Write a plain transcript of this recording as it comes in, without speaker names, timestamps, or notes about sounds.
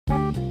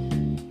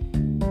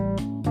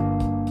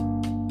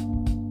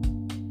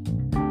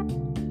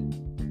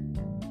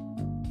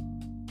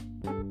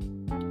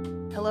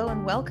Hello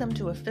and welcome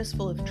to A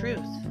Fistful of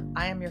Truth.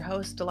 I am your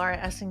host,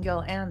 Delara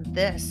Essengill, and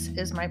this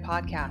is my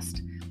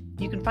podcast.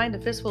 You can find A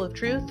Fistful of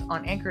Truth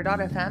on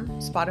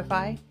Anchor.fm,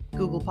 Spotify,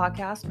 Google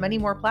Podcasts, many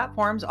more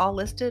platforms, all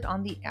listed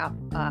on the app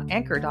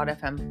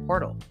Anchor.fm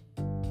portal.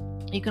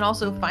 You can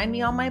also find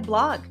me on my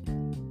blog,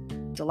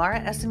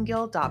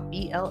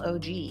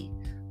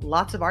 delaraessengill.blog.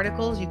 Lots of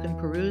articles you can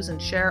peruse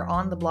and share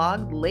on the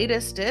blog.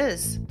 Latest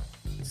is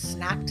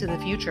Snack to the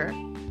Future.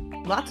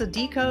 Lots of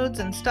decodes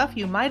and stuff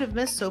you might have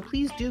missed, so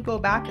please do go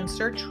back and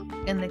search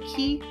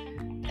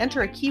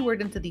enter a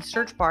keyword into the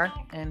search bar,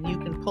 and you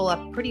can pull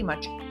up pretty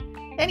much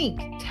any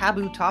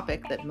taboo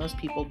topic that most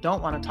people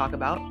don't want to talk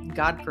about.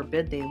 God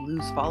forbid they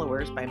lose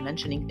followers by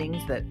mentioning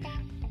things that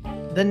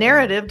the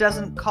narrative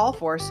doesn't call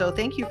for. So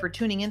thank you for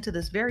tuning into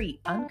this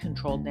very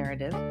uncontrolled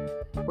narrative,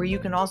 where you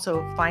can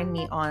also find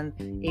me on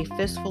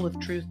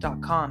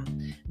afistfuloftruth.com.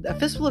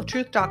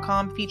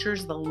 Afistfuloftruth.com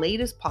features the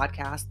latest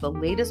podcast, the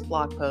latest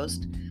blog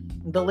post,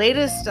 the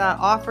latest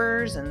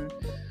offers, and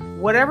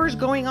whatever's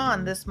going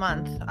on this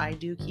month. I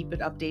do keep it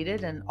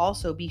updated, and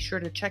also be sure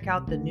to check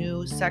out the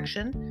new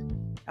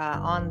section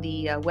on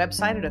the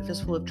website at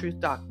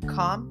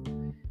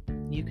afistfuloftruth.com.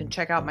 You can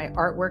check out my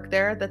artwork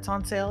there that's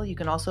on sale. You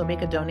can also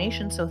make a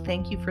donation. So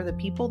thank you for the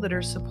people that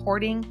are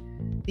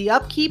supporting the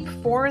upkeep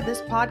for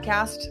this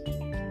podcast.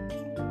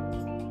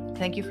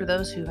 Thank you for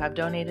those who have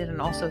donated,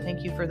 and also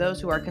thank you for those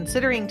who are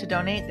considering to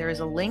donate. There is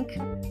a link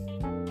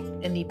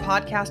in the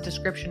podcast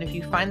description. If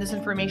you find this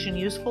information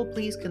useful,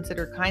 please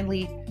consider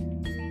kindly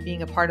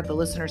being a part of the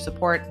listener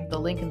support. The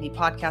link in the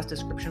podcast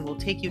description will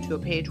take you to a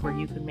page where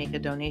you can make a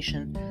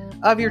donation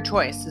of your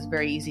choice. It's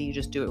very easy. You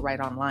just do it right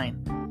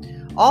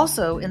online.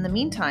 Also, in the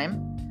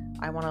meantime,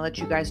 I want to let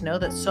you guys know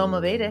that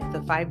Somavedic,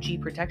 the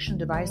 5G protection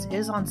device,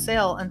 is on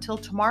sale until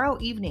tomorrow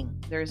evening.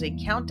 There's a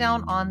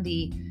countdown on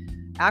the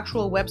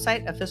actual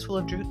website. A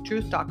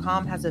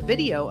fistfuloftruth.com has a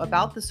video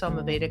about the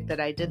Somavedic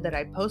that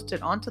I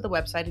posted onto the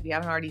website if you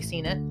haven't already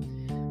seen it.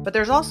 But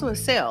there's also a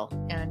sale,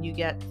 and you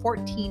get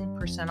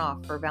 14%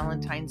 off for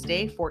Valentine's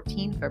Day,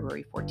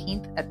 February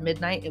 14th at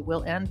midnight. It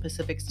will end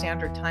Pacific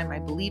Standard Time, I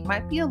believe.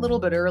 Might be a little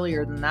bit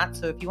earlier than that.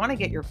 So if you want to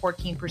get your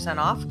 14%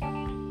 off,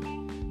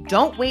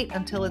 don't wait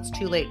until it's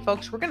too late.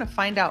 Folks, we're going to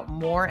find out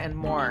more and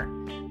more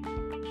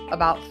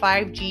about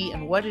 5G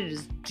and what it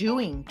is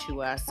doing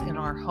to us in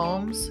our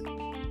homes,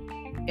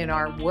 in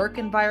our work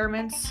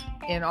environments,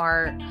 in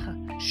our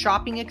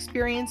shopping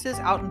experiences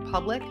out in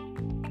public.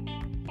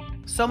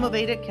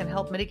 Somavedic can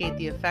help mitigate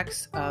the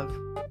effects of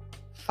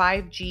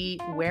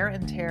 5G wear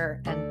and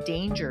tear and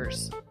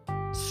dangers.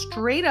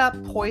 Straight up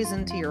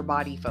poison to your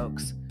body,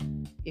 folks.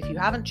 If you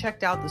haven't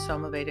checked out the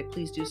Somavedic,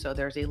 please do so.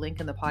 There's a link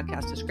in the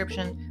podcast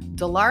description.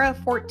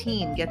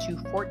 Delara14 gets you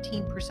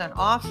 14%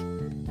 off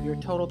your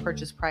total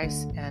purchase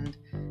price and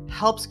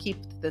helps keep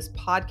this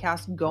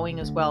podcast going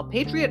as well.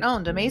 Patriot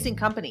owned, amazing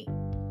company,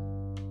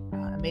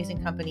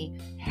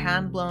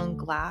 hand-blown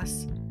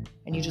glass.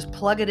 And you just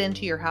plug it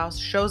into your house,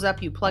 shows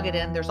up, you plug it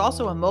in. There's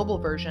also a mobile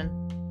version.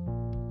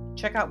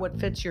 Check out what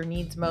fits your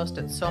needs most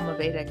at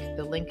Somavedic.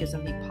 The link is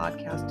in the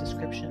podcast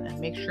description. And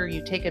make sure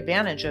you take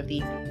advantage of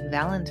the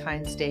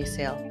Valentine's Day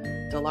sale.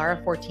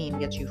 Delara14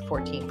 gets you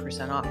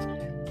 14% off.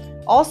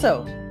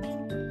 Also,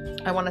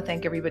 I want to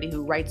thank everybody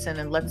who writes in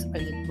and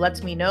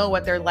lets me know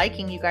what they're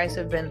liking. You guys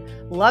have been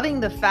loving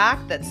the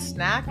fact that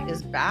Snack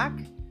is back.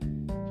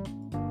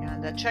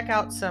 Check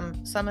out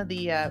some of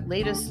the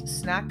latest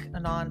Snack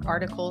Anon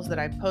articles that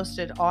I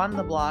posted on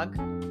the blog.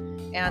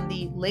 And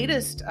the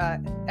latest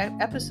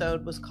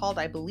episode was called,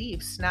 I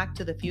believe, Snack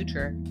to the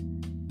Future.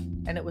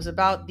 And it was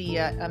about the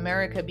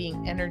America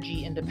being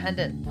energy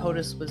independent.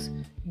 POTUS was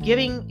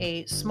giving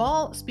a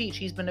small speech.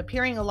 He's been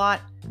appearing a lot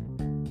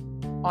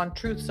on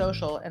Truth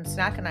Social, and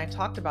Snack and I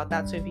talked about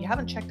that. So if you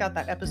haven't checked out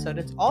that episode,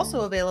 it's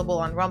also available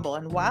on Rumble.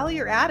 And while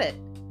you're at it,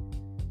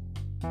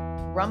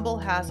 Rumble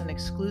has an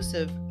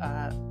exclusive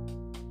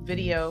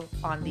video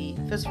on the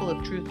Fistful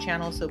of Truth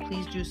channel, so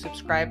please do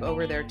subscribe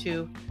over there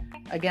too.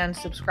 Again,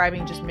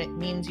 subscribing just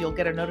means you'll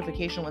get a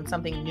notification when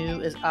something new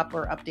is up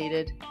or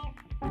updated.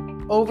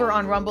 Over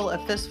on Rumble, A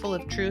Fistful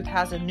of Truth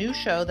has a new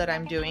show that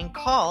I'm doing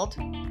called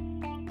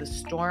The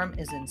Storm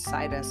is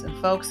Inside Us. And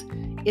folks,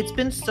 it's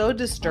been so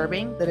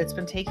disturbing that it's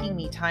been taking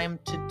me time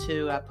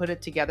to put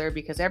it together,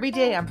 because every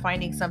day I'm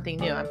finding something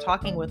new. I'm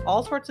talking with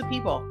all sorts of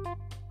people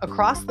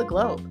across the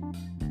globe.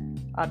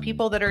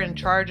 People that are in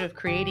charge of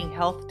creating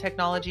health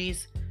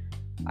technologies.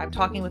 I'm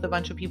talking with a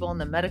bunch of people in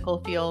the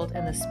medical field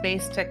and the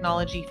space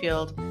technology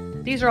field.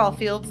 These are all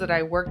fields that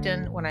I worked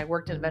in when I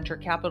worked in venture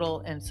capital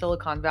in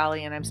Silicon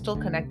Valley, and I'm still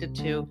connected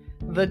to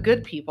the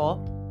good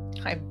people.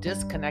 I'm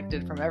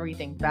disconnected from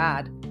everything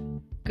bad.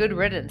 Good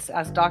riddance,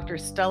 as Dr.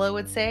 Stella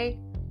would say.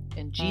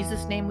 In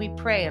Jesus' name we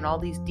pray, and all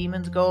these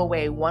demons go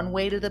away, one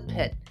way to the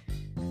pit.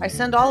 I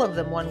send all of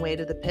them one way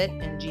to the pit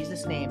in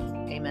Jesus' name.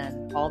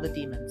 Amen. All the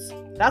demons.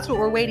 That's what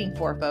we're waiting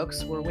for,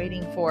 folks. We're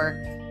waiting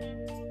for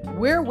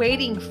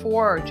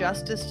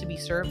justice to be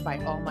served by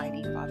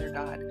Almighty Father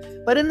God.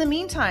 But in the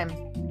meantime,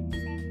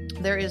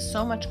 there is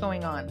so much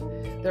going on.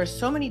 There's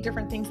so many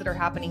different things that are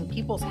happening.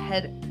 People's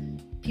head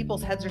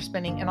people's heads are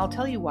spinning, and I'll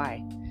tell you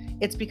why.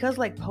 It's because,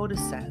 like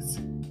POTUS says,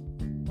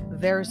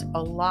 there's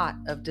a lot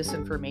of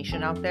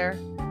disinformation out there,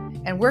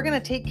 and we're going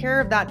to take care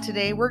of that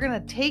today. We're going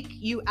to take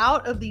you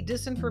out of the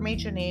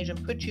disinformation age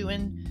and put you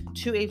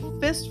into a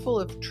fistful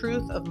of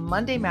truth of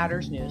Monday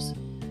Matters news.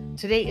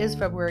 Today is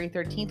February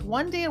 13th,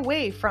 one day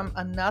away from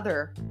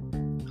another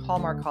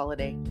Hallmark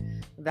holiday,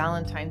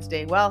 Valentine's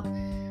Day. Well,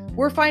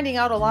 we're finding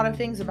out a lot of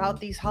things about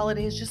these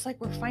holidays, just like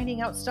we're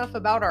finding out stuff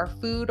about our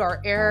food,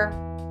 our air,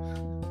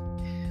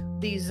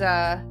 these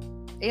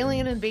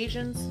alien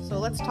invasions. So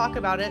let's talk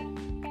about it.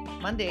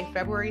 Monday,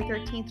 February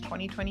 13th,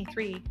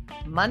 2023.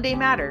 Monday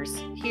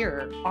Matters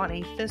here on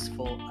A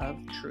Fistful of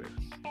Truth.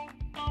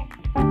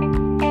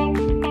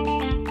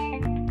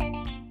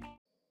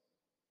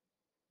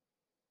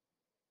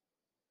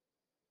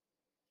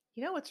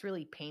 You know what's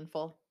really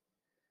painful?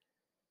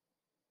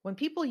 When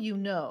people you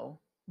know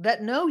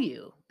that know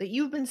you, that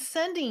you've been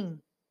sending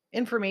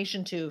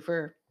information to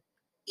for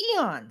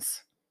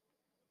eons,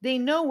 they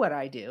know what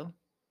I do.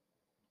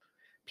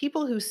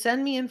 People who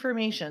send me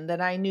information that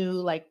I knew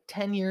like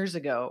 10 years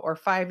ago or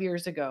 5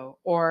 years ago,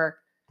 or,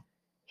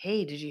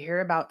 hey, did you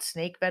hear about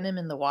snake venom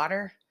in the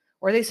water?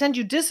 Or they send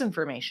you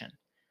disinformation.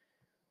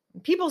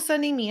 People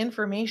sending me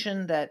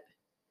information that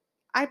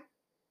I've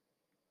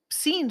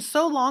seen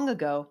so long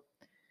ago.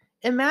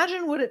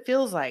 Imagine what it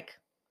feels like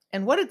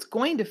and what it's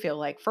going to feel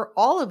like for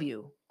all of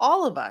you,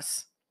 all of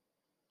us.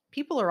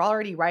 People are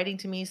already writing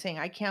to me saying,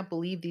 I can't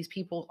believe these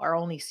people are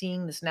only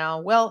seeing this now.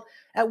 Well,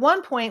 at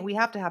one point, we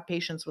have to have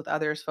patience with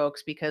others,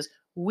 folks, because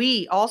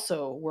we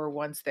also were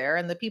once there.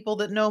 And the people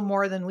that know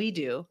more than we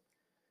do,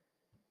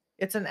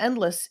 it's an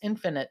endless,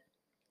 infinite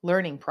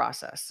learning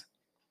process.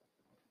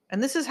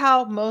 And this is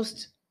how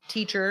most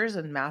teachers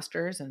and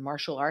masters and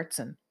martial arts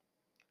and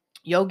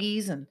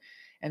yogis and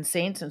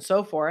saints and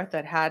so forth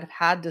that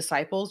had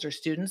disciples or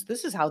students,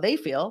 this is how they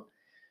feel.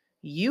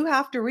 You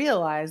have to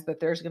realize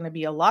that there's going to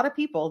be a lot of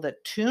people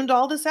that tuned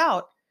all this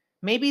out.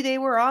 Maybe they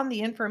were on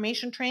the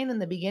information train in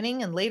the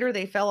beginning and later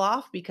they fell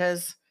off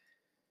because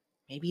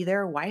maybe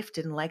their wife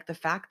didn't like the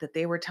fact that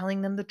they were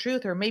telling them the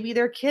truth, or maybe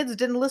their kids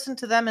didn't listen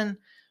to them and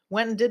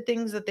went and did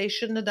things that they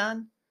shouldn't have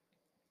done.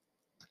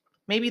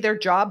 Maybe their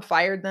job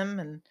fired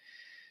them and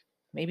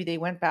maybe they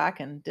went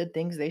back and did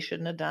things they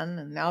shouldn't have done,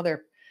 and now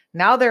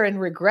they're in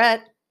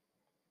regret.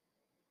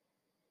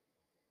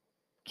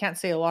 Can't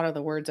say a lot of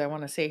the words I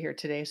want to say here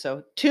today,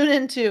 so tune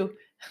into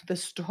The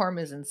Storm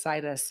is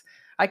Inside Us.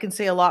 I can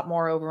say a lot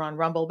more over on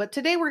Rumble, but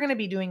today we're going to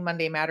be doing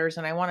Monday Matters,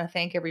 and I want to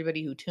thank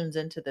everybody who tunes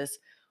into this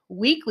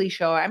weekly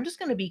show. I'm just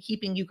going to be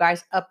keeping you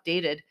guys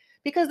updated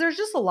because there's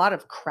just a lot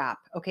of crap,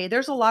 okay?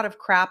 There's a lot of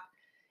crap,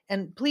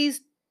 and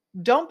please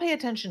don't pay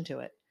attention to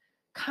it.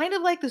 Kind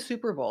of like the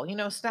Super Bowl. You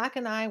know, Stack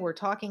and I were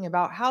talking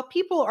about how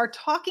people are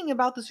talking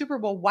about the Super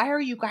Bowl. Why are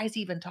you guys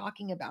even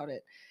talking about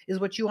it? Is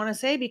what you want to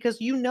say,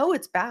 because you know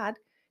it's bad.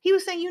 He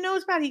was saying, you know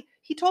it's bad.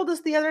 He told us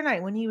the other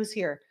night when he was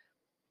here,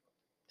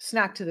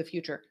 snack to the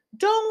future.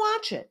 Don't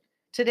watch it.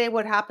 Today,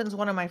 what happens?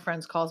 One of my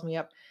friends calls me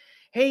up.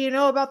 Hey, you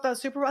know about that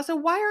Super Bowl? I said,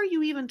 why are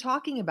you even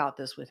talking about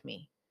this with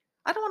me?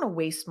 I don't want to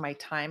waste my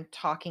time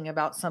talking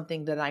about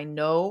something that I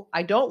know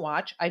I don't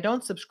watch, I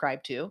don't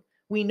subscribe to.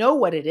 We know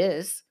what it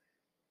is.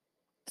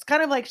 It's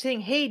kind of like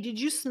saying, hey, did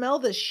you smell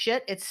this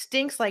shit? It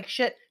stinks like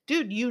shit.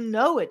 Dude, you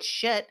know it's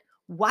shit.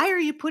 Why are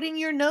you putting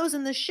your nose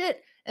in the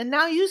shit? And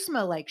now you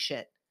smell like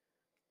shit.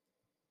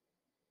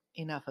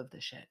 Enough of the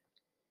shit.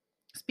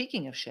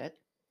 Speaking of shit,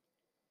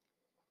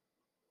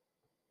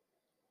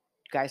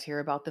 you guys hear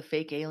about the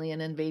fake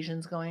alien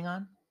invasions going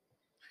on?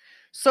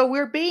 So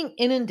we're being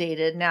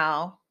inundated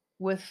now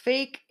with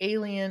fake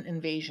alien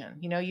invasion.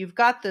 You know, you've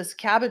got this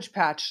Cabbage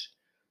Patch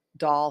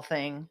doll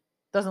thing.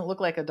 Doesn't look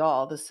like a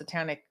doll, the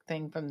satanic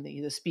thing from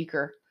the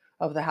Speaker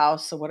of the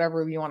House, or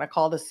whatever you want to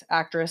call this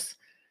actress.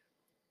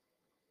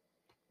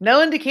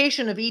 No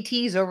indication of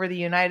ETs over the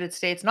United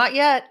States, not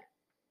yet.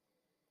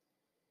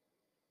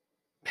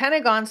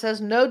 Pentagon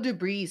says no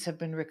debris have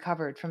been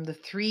recovered from the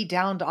 3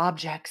 downed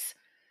objects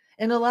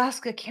in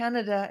Alaska,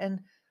 Canada,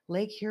 and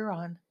Lake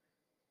Huron.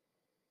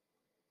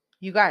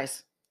 You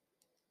guys,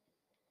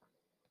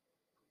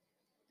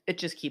 it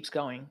just keeps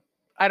going.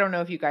 I don't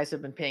know if you guys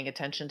have been paying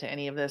attention to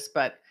any of this,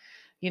 but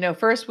you know,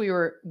 first we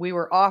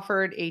were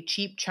offered a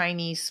cheap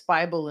Chinese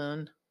spy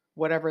balloon,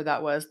 whatever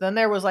that was. Then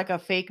there was like a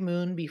fake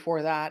moon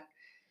before that.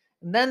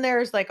 And then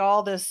there's like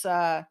all this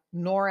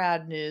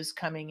NORAD news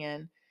coming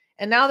in.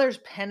 And now there's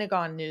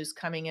Pentagon news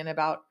coming in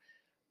about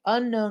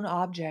unknown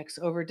objects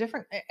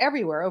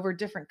everywhere, over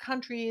different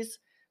countries.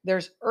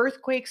 There's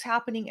earthquakes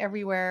happening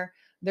everywhere.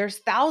 There's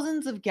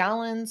thousands of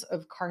gallons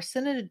of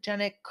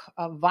carcinogenic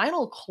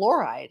vinyl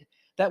chloride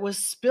that was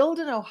spilled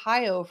in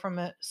Ohio from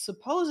a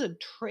supposed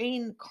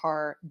train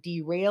car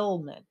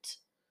derailment,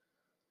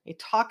 a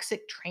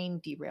toxic train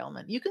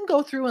derailment. You can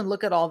go through and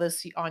look at all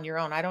this on your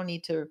own. I don't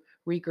need to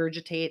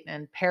regurgitate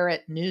and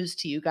parrot news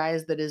to you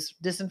guys that is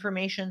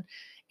disinformation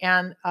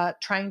and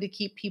trying to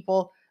keep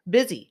people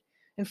busy.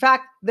 In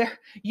fact, their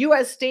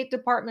US State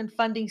Department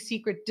funding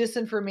secret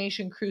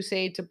disinformation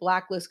crusade to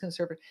blacklist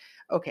conservative.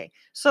 Okay.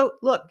 So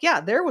look, yeah,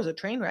 there was a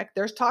train wreck.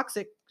 There's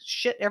toxic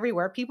shit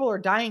everywhere. People are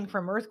dying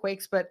from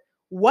earthquakes, but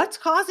what's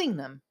causing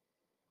them?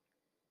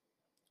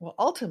 Well,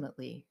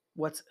 ultimately,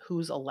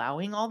 who's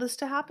allowing all this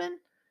to happen?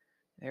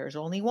 There's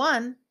only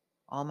one,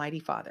 Almighty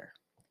Father.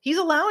 He's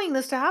allowing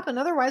this to happen.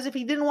 Otherwise, if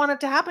he didn't want it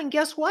to happen,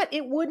 guess what?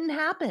 It wouldn't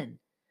happen.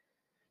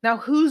 Now,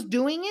 who's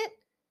doing it?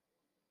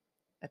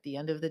 At the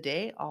end of the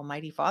day,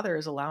 Almighty Father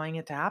is allowing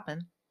it to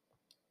happen.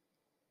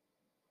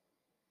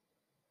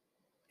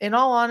 In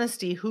all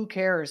honesty, who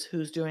cares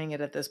who's doing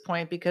it at this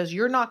point? Because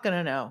you're not going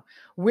to know.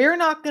 We're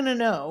not going to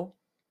know,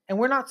 and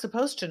we're not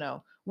supposed to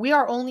know. We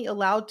are only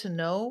allowed to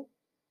know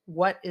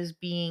what is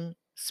being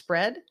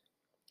spread,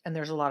 and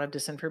there's a lot of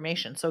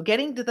disinformation. So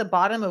getting to the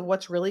bottom of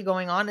what's really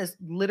going on is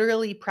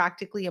literally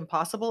practically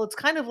impossible. It's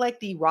kind of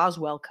like the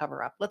Roswell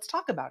cover up. Let's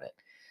talk about it.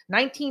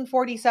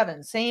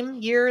 1947, same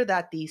year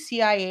that the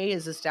CIA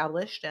is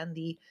established and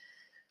the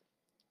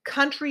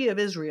country of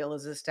Israel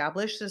is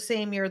established, the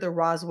same year the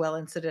Roswell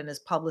incident is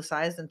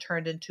publicized and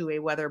turned into a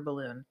weather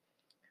balloon.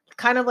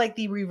 Kind of like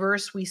the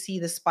reverse, we see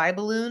the spy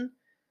balloon,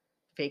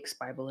 fake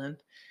spy balloon,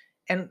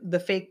 and the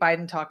fake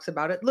Biden talks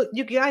about it. Look,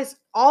 you guys,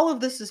 all of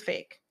this is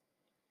fake.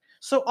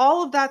 So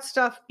all of that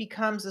stuff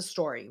becomes a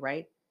story,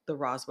 right? The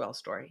Roswell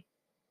story.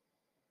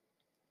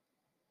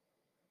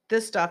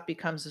 This stuff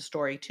becomes a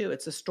story too.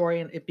 It's a story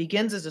and it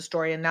begins as a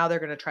story, and now they're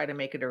going to try to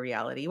make it a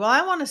reality. Well,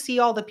 I want to see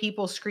all the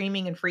people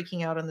screaming and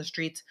freaking out on the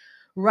streets,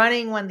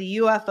 running when the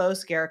UFO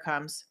scare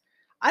comes.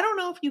 I don't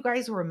know if you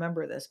guys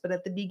remember this, but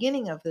at the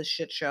beginning of this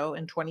shit show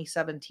in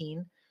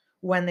 2017,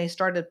 when they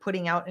started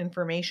putting out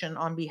information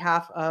on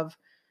behalf of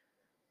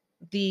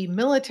the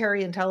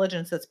military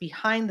intelligence that's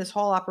behind this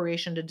whole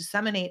operation to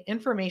disseminate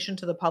information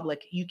to the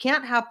public. You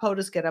can't have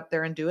POTUS get up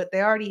there and do it.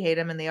 They already hate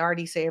him and they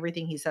already say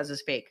everything he says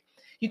is fake.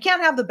 You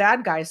can't have the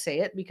bad guys say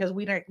it because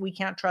we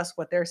can't trust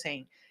what they're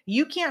saying.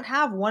 You can't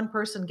have one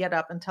person get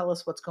up and tell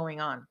us what's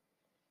going on.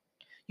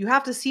 You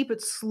have to seep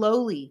it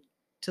slowly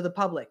to the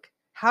public.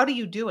 How do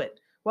you do it?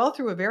 Well,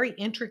 through a very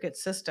intricate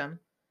system,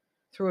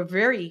 through a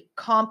very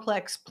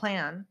complex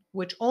plan,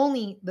 which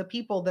only the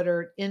people that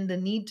are in the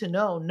need to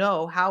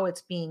know how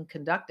it's being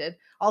conducted.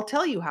 I'll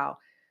tell you how.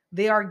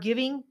 They are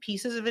giving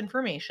pieces of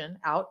information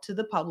out to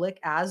the public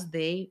as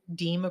they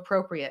deem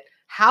appropriate.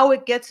 How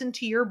it gets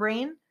into your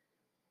brain,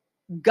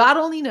 God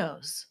only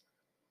knows.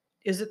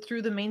 Is it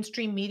through the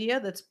mainstream media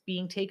that's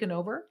being taken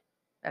over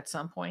at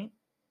some point?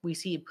 We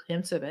see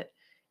hints of it.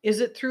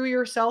 Is it through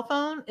your cell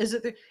phone?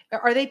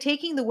 Are they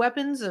taking the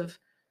weapons of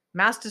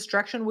mass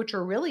destruction, which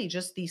are really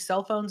just these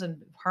cell phones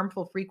and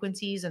harmful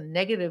frequencies and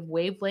negative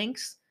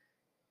wavelengths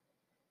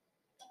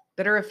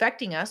that are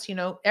affecting us? You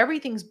know,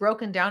 everything's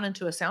broken down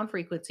into a sound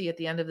frequency at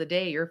the end of the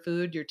day. Your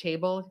food, your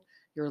table,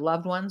 your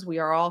loved ones, we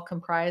are all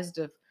comprised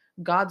of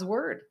God's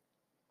word.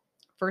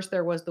 First,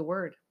 there was the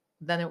word.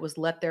 Then it was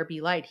let there be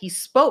light. He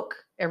spoke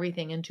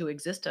everything into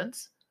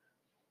existence.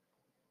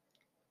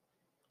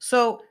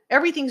 So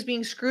everything's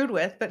being screwed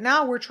with, but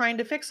now we're trying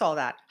to fix all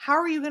that. How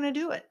are you going to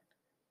do it?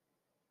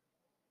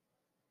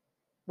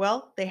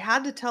 Well, they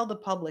had to tell the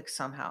public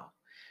somehow.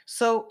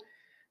 So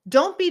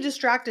don't be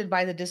distracted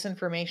by the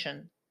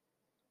disinformation.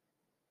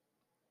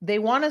 They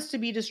want us to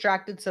be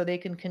distracted so they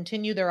can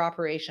continue their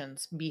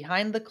operations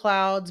behind the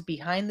clouds,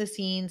 behind the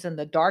scenes, in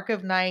the dark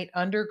of night,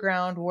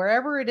 underground,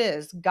 wherever it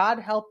is. God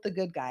help the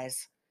good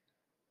guys.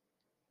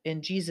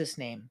 In Jesus'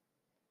 name,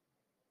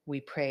 we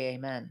pray,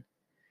 amen.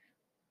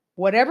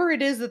 Whatever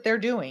it is that they're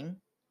doing,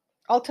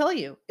 I'll tell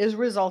you, is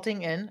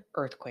resulting in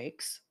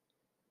earthquakes,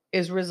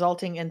 is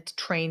resulting in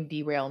train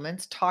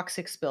derailments,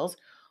 toxic spills.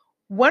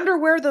 Wonder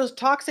where those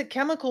toxic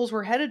chemicals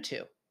were headed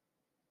to.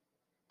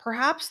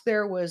 Perhaps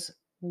there was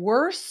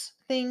worse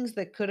things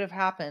that could have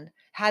happened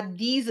had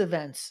these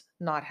events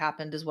not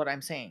happened, is what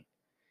I'm saying.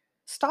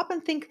 Stop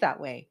and think that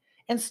way.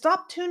 And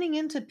stop tuning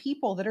into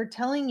people that are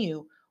telling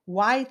you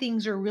why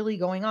things are really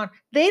going on.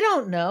 They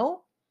don't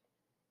know.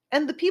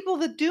 And the people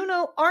that do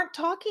know aren't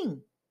talking.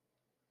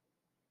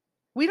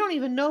 We don't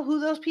even know who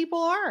those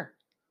people are.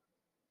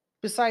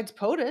 Besides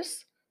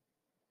POTUS,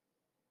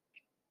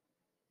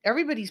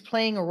 everybody's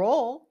playing a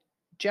role.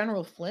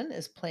 General Flynn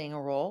is playing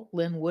a role.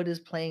 Lynn Wood is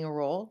playing a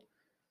role.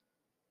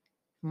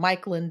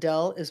 Mike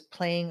Lindell is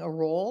playing a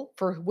role.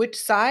 For which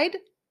side?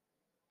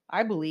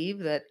 I believe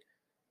that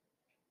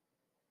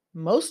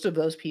most of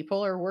those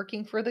people are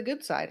working for the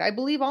good side. I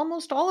believe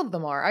almost all of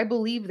them are. I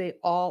believe they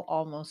all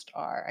almost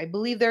are. I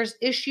believe there's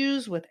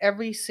issues with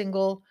every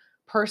single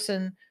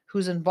person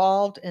who's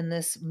involved in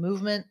this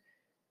movement,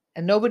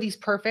 and nobody's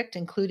perfect,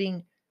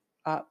 including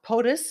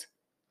POTUS.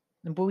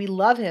 But we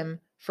love him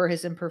for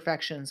his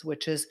imperfections,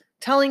 which is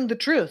telling the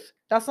truth.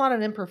 That's not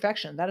an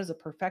imperfection. That is a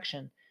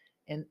perfection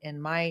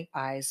in my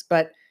eyes.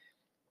 But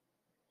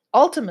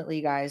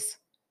ultimately, guys,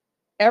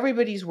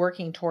 everybody's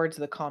working towards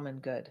the common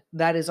good.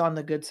 That is on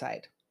the good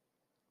side.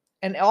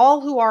 And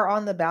all who are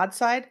on the bad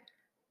side,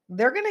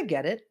 they're going to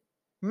get it.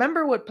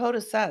 Remember what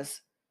POTUS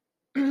says.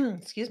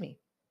 Excuse me.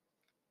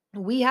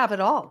 We have it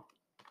all.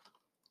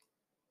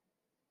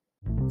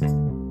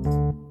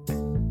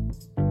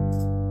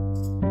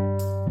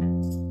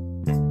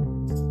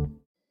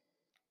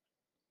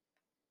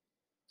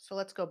 So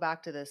let's go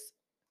back to this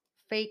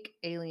fake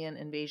alien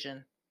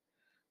invasion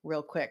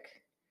real quick.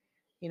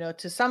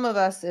 To some of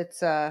us,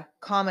 it's a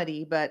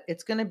comedy, but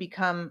it's going to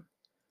become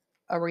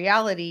a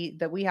reality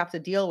that we have to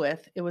deal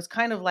with. It was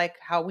kind of like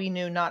how we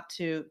knew not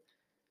to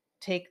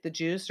take the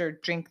juice or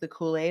drink the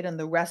Kool-Aid and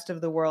the rest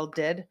of the world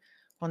did.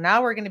 Well,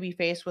 now we're going to be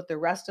faced with the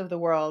rest of the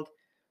world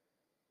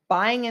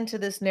buying into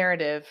this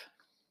narrative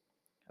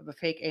of a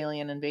fake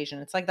alien invasion.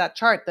 It's like that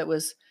chart that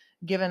was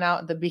given out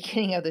at the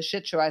beginning of the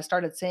shit show. I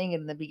started saying it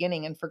in the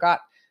beginning and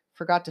forgot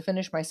to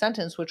finish my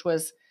sentence, which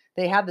was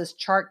they had this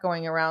chart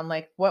going around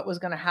like what was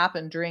going to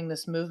happen during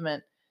this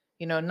movement,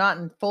 not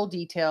in full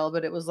detail,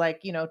 but it was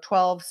like,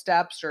 12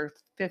 steps or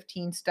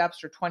 15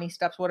 steps or 20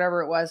 steps,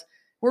 whatever it was.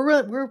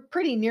 We're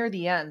pretty near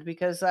the end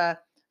because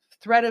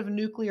threat of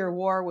nuclear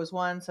war was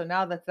one. So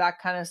now that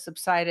kind of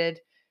subsided,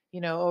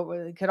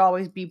 it could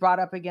always be brought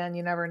up again.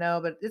 You never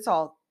know, but it's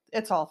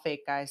all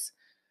fake, guys.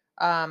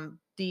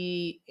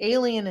 The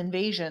alien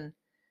invasion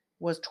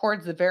was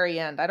towards the very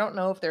end. I don't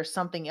know if there's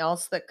something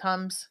else that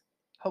comes.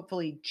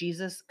 Hopefully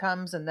Jesus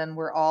comes and then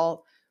we're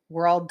all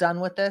done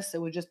with this.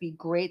 It would just be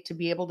great to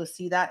be able to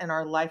see that in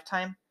our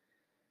lifetime.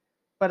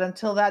 But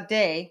until that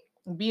day,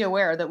 be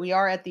aware that we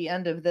are at the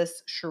end of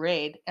this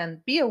charade,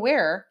 and be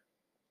aware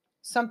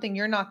something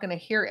you're not going to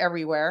hear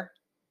everywhere.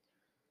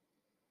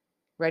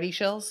 Ready,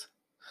 shills?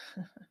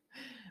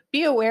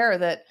 Be aware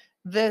that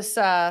this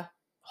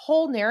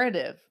whole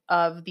narrative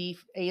of the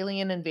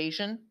alien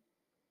invasion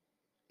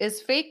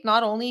is fake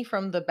not only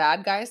from the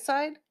bad guy's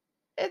side,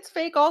 it's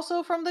fake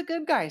also from the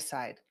good guy's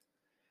side.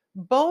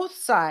 Both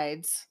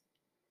sides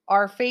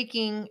are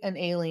faking an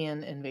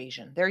alien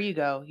invasion. There you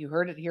go. You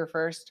heard it here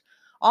first.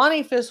 On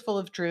a fistful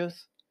of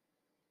truth.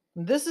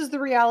 This is the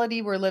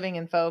reality we're living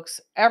in,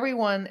 folks.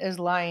 Everyone is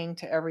lying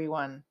to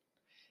everyone.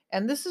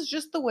 And this is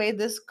just the way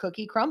this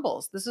cookie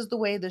crumbles. This is the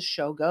way this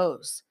show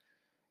goes.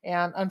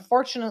 And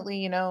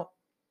unfortunately,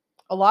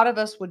 a lot of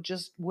us would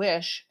just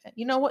wish,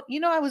 what,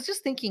 I was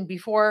just thinking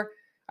before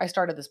I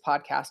started this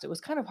podcast, it was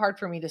kind of hard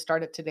for me to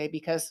start it today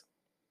because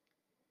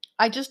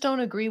I just don't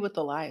agree with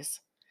the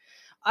lies.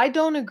 I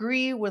don't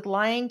agree with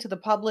lying to the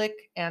public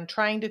and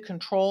trying to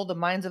control the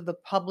minds of the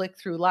public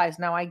through lies.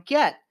 Now, I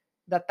get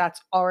that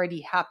that's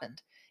already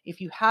happened. If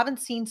you haven't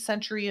seen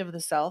Century of the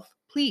Self,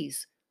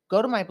 please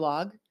go to my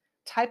blog,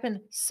 type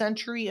in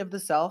Century of the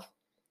Self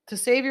to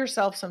save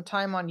yourself some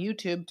time on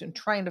YouTube and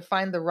trying to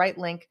find the right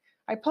link.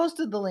 I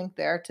posted the link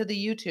there to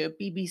the YouTube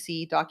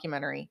BBC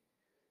documentary.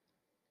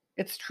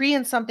 It's 3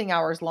 and something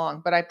hours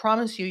long, but I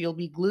promise you'll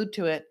be glued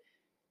to it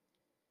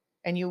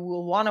and you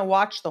will want to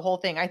watch the whole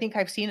thing. I think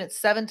I've seen it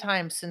 7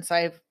 times since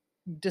I've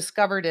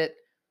discovered it,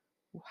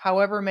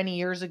 however many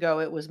years ago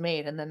it was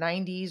made, in the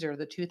 90s or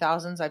the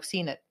 2000s. I've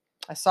seen it.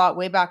 I saw it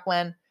way back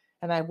when,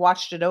 and I've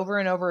watched it over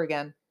and over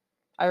again.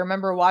 I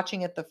remember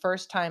watching it the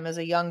first time as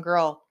a young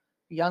girl,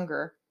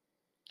 younger,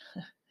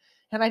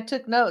 and I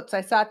took notes. I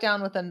sat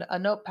down with a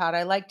notepad.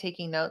 I like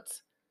taking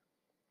notes.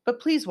 But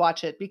please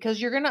watch it because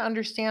you're going to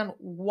understand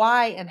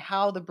why and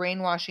how the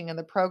brainwashing and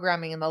the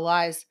programming and the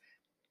lies,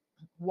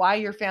 why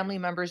your family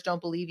members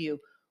don't believe you,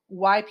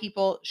 why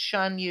people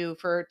shun you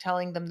for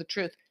telling them the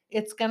truth.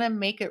 It's going to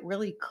make it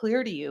really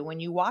clear to you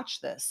when you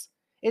watch this.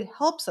 It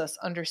helps us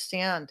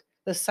understand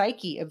the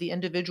psyche of the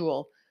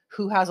individual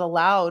who has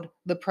allowed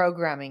the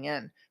programming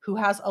in, who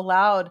has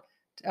allowed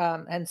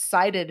and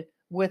sided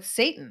with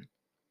Satan.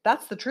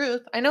 That's the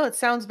truth. I know it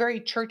sounds very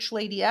church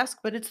lady-esque,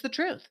 but it's the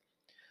truth.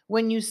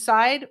 When you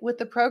side with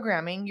the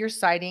programming, you're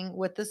siding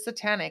with the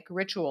satanic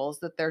rituals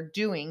that they're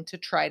doing to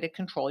try to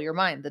control your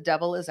mind. The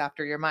devil is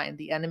after your mind.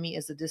 The enemy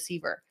is a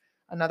deceiver.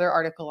 Another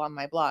article on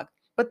my blog.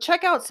 But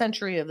check out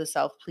Century of the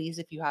Self, please,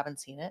 if you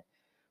haven't seen it.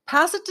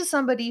 Pass it to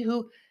somebody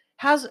who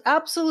has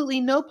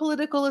absolutely no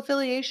political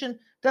affiliation,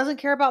 doesn't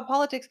care about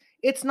politics.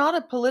 It's not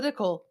a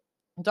political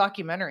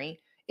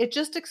documentary. It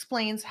just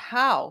explains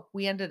how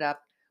we ended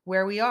up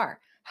where we are,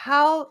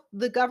 how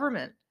the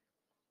government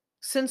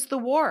since the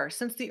war,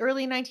 since the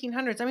early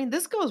 1900s. I mean,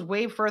 this goes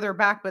way further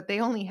back, but they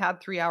only had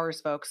 3 hours,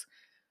 folks.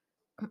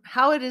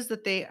 How it is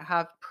that they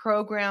have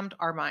programmed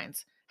our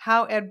minds.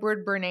 How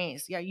Edward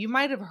Bernays, yeah, you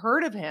might have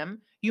heard of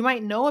him. You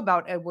might know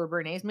about Edward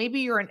Bernays. Maybe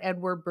you're an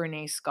Edward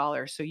Bernays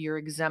scholar, so you're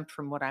exempt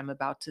from what I'm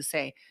about to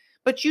say.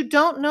 But you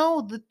don't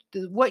know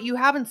what you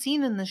haven't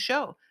seen in the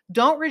show.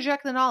 Don't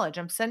reject the knowledge.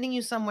 I'm sending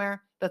you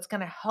somewhere that's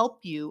going to help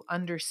you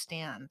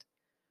understand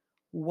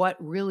what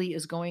really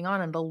is going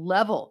on and the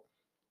level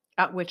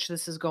at which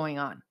this is going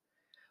on.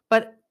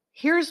 But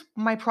here's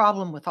my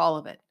problem with all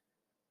of it.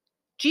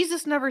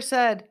 Jesus never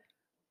said,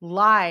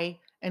 lie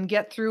and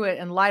get through it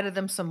and lie to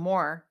them some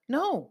more.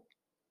 No.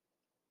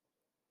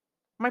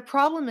 My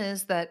problem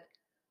is that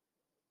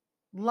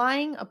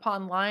lying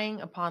upon lying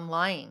upon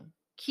lying,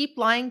 keep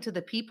lying to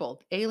the people,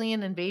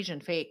 alien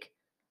invasion fake.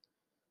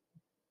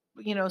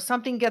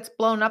 Something gets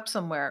blown up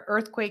somewhere,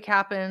 earthquake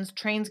happens,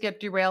 trains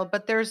get derailed,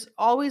 but there's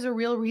always a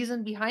real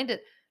reason behind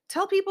it.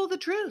 Tell people the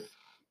truth.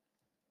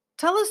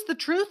 Tell us the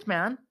truth,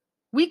 man.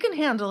 We can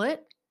handle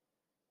it.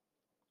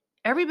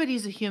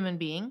 Everybody's a human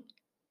being.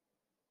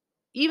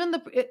 Even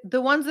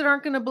the ones that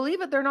aren't going to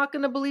believe it, they're not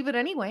going to believe it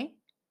anyway.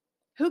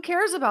 Who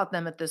cares about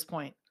them at this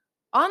point?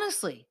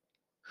 Honestly,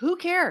 who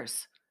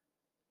cares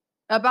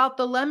about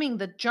the lemming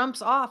that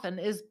jumps off and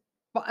is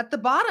at the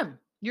bottom?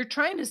 You're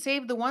trying to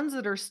save the ones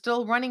that are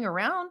still running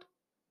around.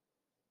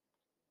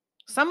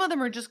 Some of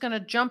them are just going to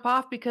jump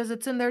off because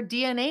it's in their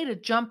DNA to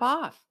jump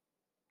off.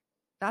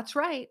 That's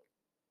right.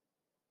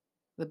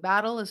 The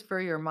battle is for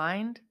your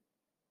mind.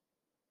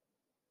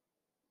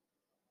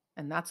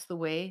 And that's the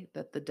way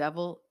that the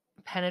devil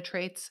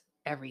penetrates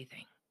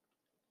everything.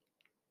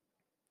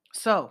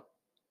 So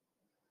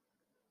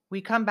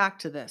we come back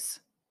to this.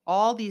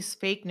 All these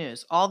fake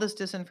news, all this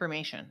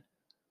disinformation.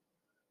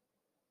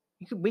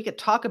 We could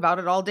talk about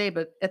it all day,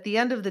 but at the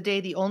end of the day,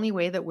 the only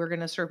way that we're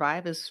going to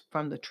survive is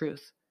from the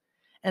truth.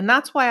 And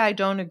that's why I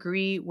don't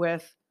agree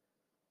with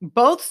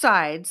both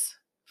sides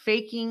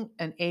faking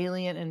an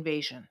alien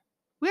invasion.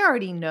 We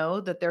already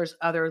know that there's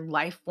other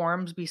life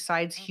forms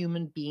besides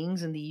human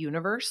beings in the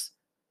universe.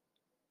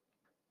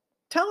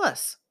 Tell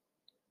us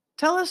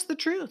the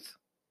truth.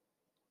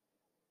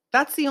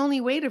 That's the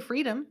only way to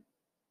freedom.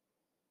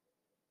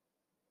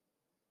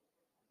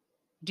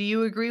 Do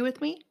you agree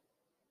with me?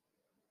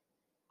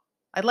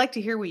 I'd like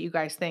to hear what you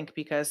guys think,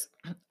 because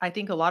I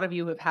think a lot of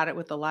you have had it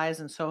with the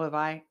lies, and so have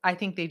I. I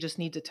think they just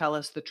need to tell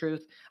us the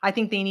truth. I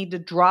think they need to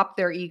drop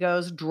their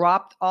egos,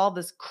 drop all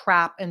this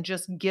crap, and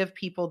just give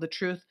people the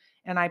truth.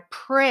 And I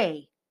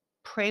pray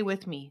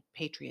with me,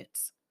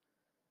 patriots,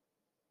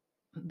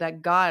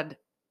 that God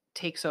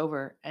takes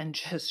over and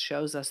just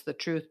shows us the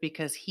truth,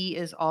 because he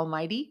is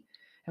almighty,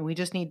 and we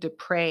just need to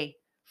pray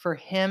for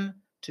him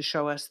to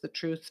show us the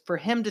truth, for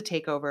him to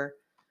take over.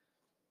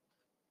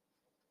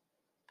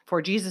 For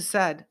Jesus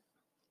said,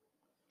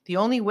 the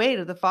only way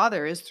to the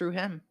Father is through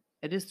him.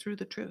 It is through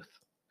the truth.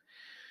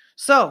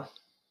 So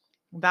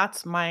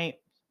that's my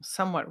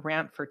somewhat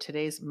rant for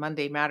today's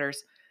Monday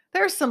Matters.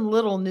 There's some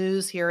little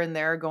news here and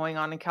there going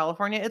on in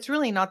California. It's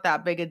really not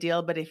that big a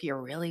deal, but if you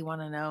really want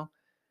to know,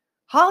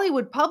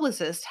 Hollywood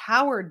publicist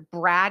Howard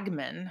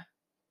Bragman,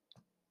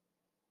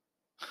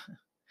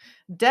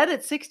 dead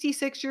at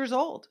 66 years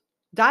old,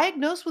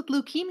 diagnosed with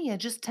leukemia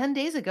just 10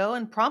 days ago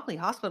and promptly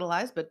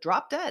hospitalized, but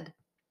dropped dead.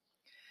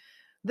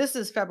 This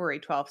is February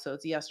 12th, so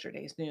it's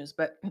yesterday's news.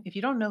 But if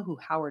you don't know who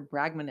Howard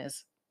Bragman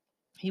is,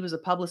 he was a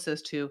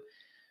publicist who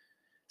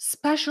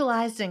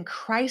specialized in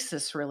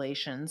crisis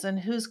relations and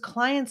whose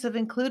clients have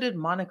included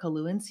Monica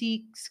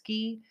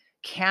Lewinsky,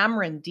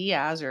 Cameron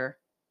Diaz, or,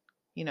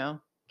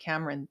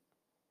 Cameron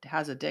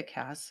has a dick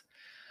has,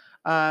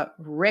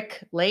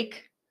 Rick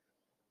Lake,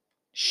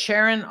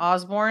 Sharon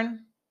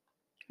Osbourne.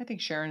 I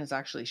think Sharon is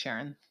actually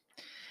Sharon.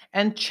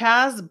 And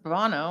Chaz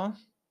Bono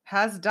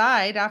has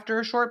died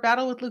after a short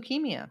battle with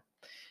leukemia.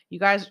 You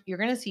guys, you're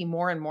going to see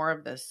more and more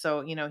of this.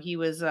 So, he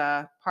was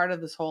part of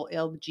this whole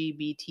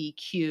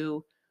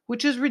LGBTQ,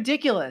 which is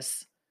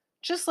ridiculous.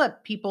 Just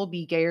let people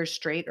be gay or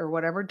straight or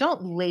whatever.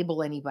 Don't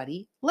label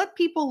anybody. Let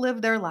people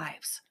live their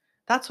lives.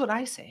 That's what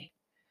I say.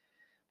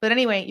 But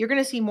anyway, you're going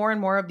to see more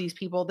and more of these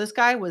people. This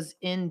guy was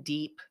in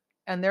deep,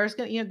 and there's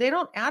going to, they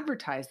don't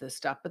advertise this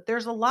stuff, but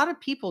there's a lot of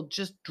people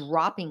just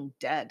dropping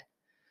dead.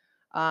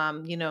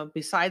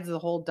 Besides the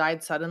whole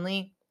died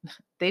suddenly,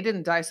 they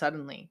didn't die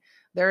suddenly.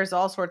 There's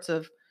all sorts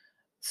of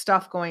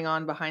stuff going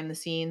on behind the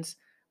scenes.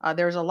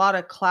 There's a lot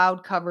of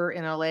cloud cover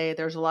in LA.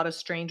 There's a lot of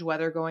strange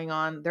weather going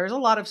on. There's a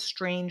lot of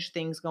strange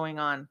things going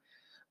on.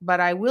 But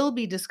I will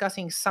be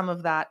discussing some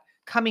of that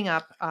coming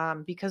up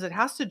because it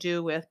has to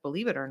do with,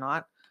 believe it or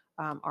not,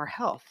 our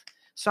health.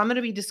 So I'm going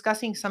to be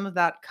discussing some of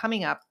that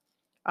coming up.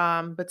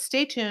 But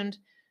stay tuned,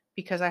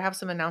 because I have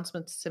some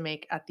announcements to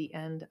make at the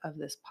end of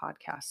this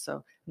podcast.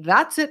 So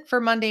that's it for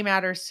Monday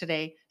Matters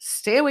today.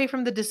 Stay away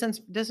from the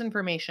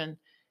disinformation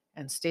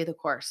and stay the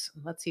course.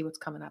 Let's see what's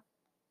coming up.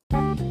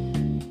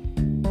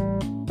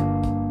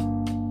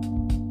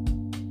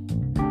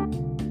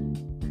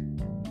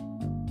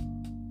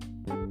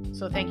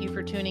 So thank you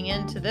for tuning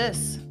in to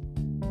this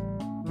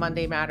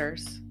Monday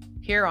Matters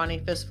here on A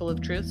Fistful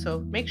of Truth.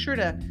 So make sure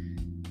to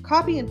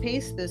copy and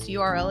paste this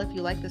URL if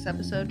you like this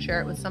episode.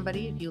 Share it with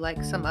somebody. If you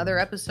like some other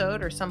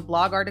episode or some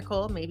blog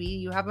article, maybe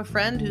you have a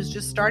friend who's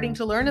just starting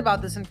to learn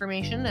about this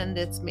information and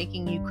it's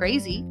making you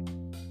crazy,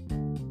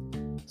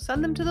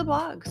 send them to the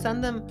blog.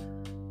 Send them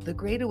The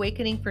Great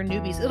Awakening for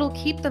Newbies. It'll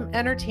keep them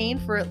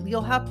entertained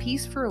you'll have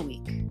peace for a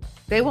week.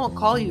 They won't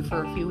call you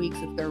for a few weeks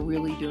if they're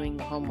really doing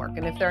the homework.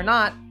 And if they're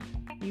not,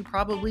 you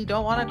probably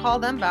don't want to call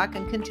them back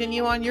and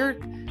continue on your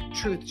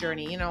truth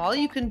journey. All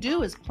you can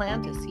do is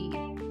plant a seed.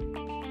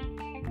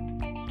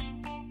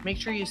 Make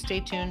sure you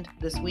stay tuned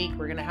this week.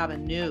 We're going to have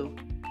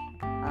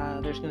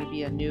there's going to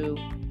be a new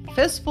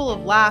Fistful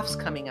of Laughs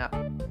coming up.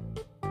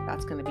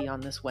 That's going to be on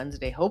this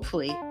Wednesday.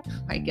 Hopefully,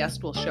 my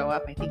guest will show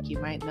up. I think you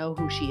might know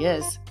who she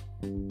is.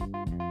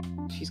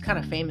 She's kind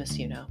of famous,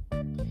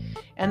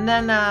 And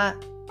then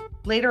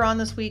later on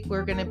this week,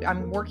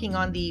 I'm working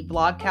on the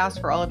vlogcast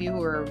for all of you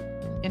who are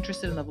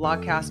interested in the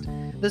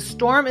vlogcast. The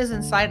Storm is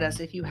Inside Us.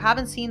 If you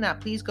haven't seen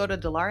that, please go to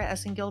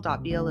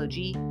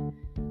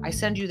DelaraEssengil.blog. I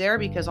send you there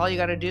because all you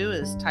got to do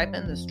is type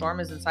in "The Storm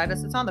is Inside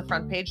Us." It's on the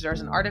front page.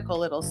 There's an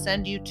article. It'll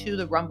send you to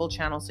the Rumble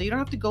channel, so you don't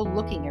have to go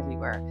looking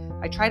everywhere.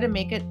 I try to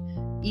make it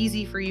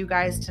easy for you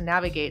guys to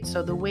navigate.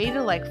 So the way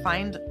to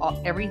find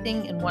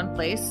everything in one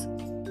place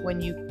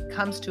when you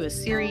comes to a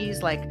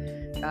series like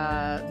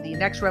The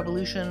Next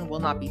Revolution Will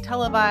Not Be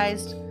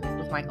Televised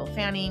with Michael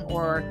Fanning,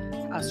 or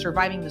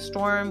Surviving the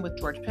Storm with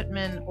George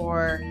Pittman,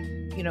 or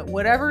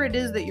whatever it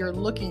is that you're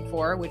looking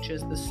for, which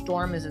is The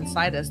Storm is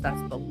Inside Us.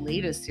 That's the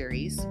latest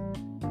series.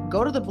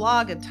 Go to the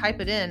blog and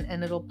type it in,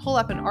 and it'll pull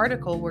up an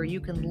article where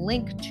you can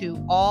link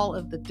to all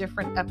of the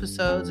different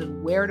episodes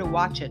and where to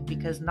watch it,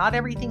 because not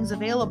everything's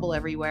available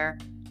everywhere.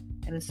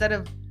 And instead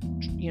of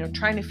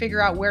trying to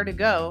figure out where to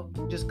go,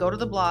 just go to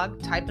the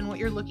blog, type in what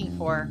you're looking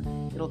for.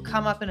 It'll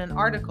come up in an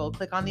article,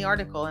 click on the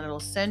article, and it'll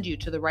send you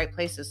to the right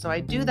places. So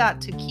I do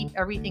that to keep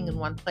everything in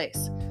one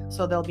place.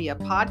 So there'll be a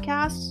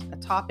podcast, a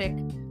topic,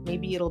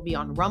 maybe it'll be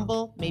on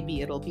Rumble,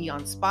 maybe it'll be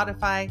on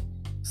Spotify.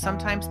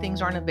 Sometimes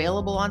things aren't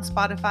available on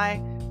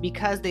Spotify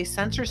because they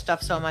censor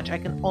stuff so much, I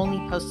can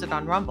only post it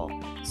on Rumble.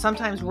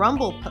 Sometimes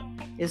Rumble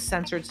is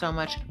censored so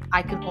much,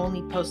 I can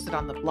only post it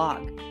on the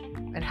blog.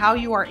 And how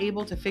you are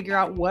able to figure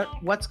out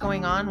what's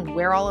going on,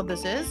 where all of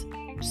this is,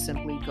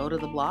 simply go to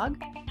the blog,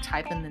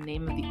 type in the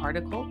name of the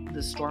article,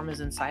 "The Storm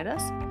is Inside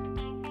Us,"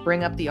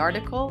 bring up the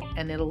article,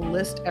 and it'll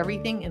list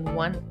everything in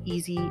one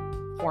easy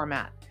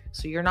format.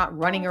 So you're not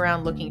running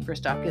around looking for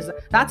stuff, because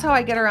that's how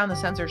I get around the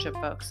censorship,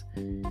 folks.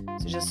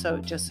 So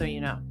just so you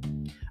know.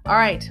 All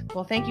right.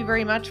 Well, thank you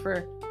very much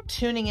for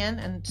tuning in,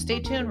 and stay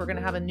tuned. We're going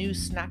to have a new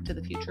Snack to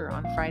the Future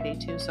on Friday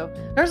too. So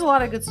there's a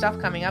lot of good stuff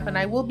coming up, and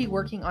I will be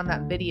working on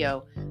that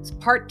video. It's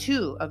part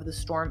 2 of The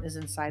Storm is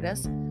Inside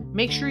Us.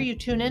 Make sure you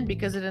tune in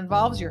because it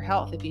involves your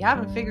health. If you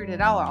haven't figured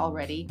it out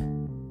already,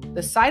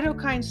 the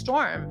cytokine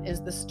storm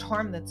is the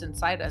storm that's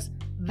inside us.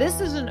 This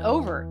isn't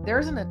over.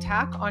 There's an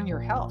attack on your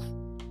health.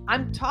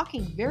 I'm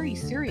talking very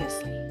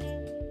seriously.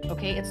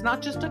 Okay, it's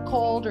not just a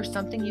cold or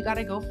something you got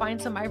to go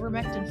find some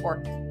ivermectin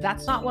for.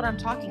 That's not what I'm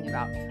talking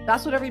about.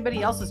 That's what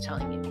everybody else is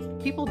telling you.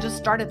 People just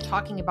started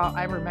talking about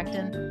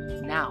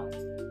ivermectin now.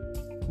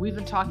 We've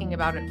been talking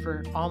about it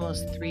for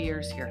almost 3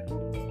 years here.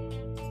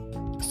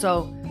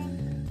 So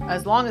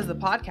as long as the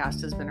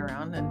podcast has been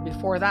around, and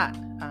before that,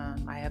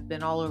 I have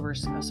been all over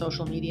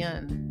social media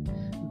and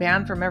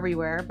banned from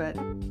everywhere, but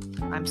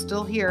I'm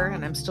still here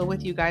and I'm still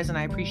with you guys, and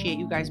I appreciate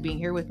you guys being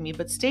here with me.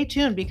 But stay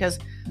tuned because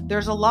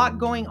there's a lot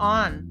going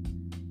on.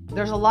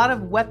 There's a lot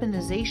of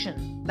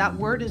weaponization. That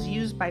word is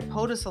used by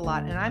POTUS a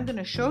lot, and I'm going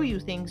to show you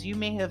things you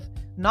may have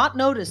not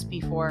noticed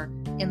before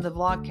in the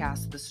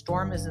vlogcast. The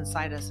Storm is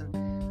Inside Us,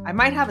 and I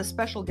might have a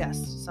special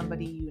guest,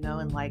 somebody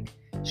and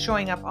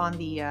showing up on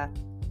the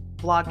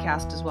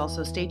vlogcast as well.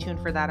 So stay tuned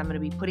for that. I'm going to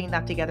be putting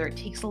that together. It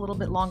takes a little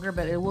bit longer,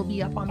 but it will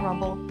be up on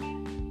Rumble.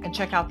 And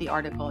check out the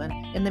article. And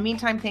in the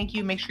meantime, thank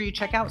you. Make sure you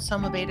check out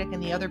Soma Vedic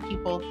and the other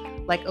people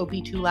like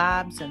OP2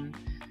 Labs and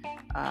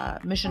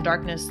Mission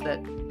Darkness that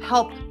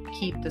help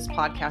keep this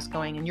podcast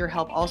going. And your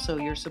help also,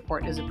 your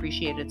support is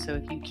appreciated. So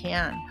if you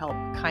can help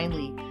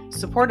kindly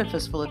support A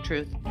Fistful of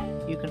Truth,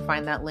 you can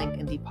find that link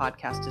in the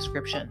podcast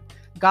description.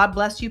 God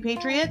bless you,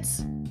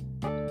 Patriots.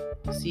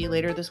 See you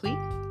later this week.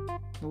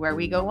 Where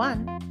we go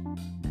one,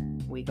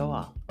 we go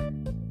all.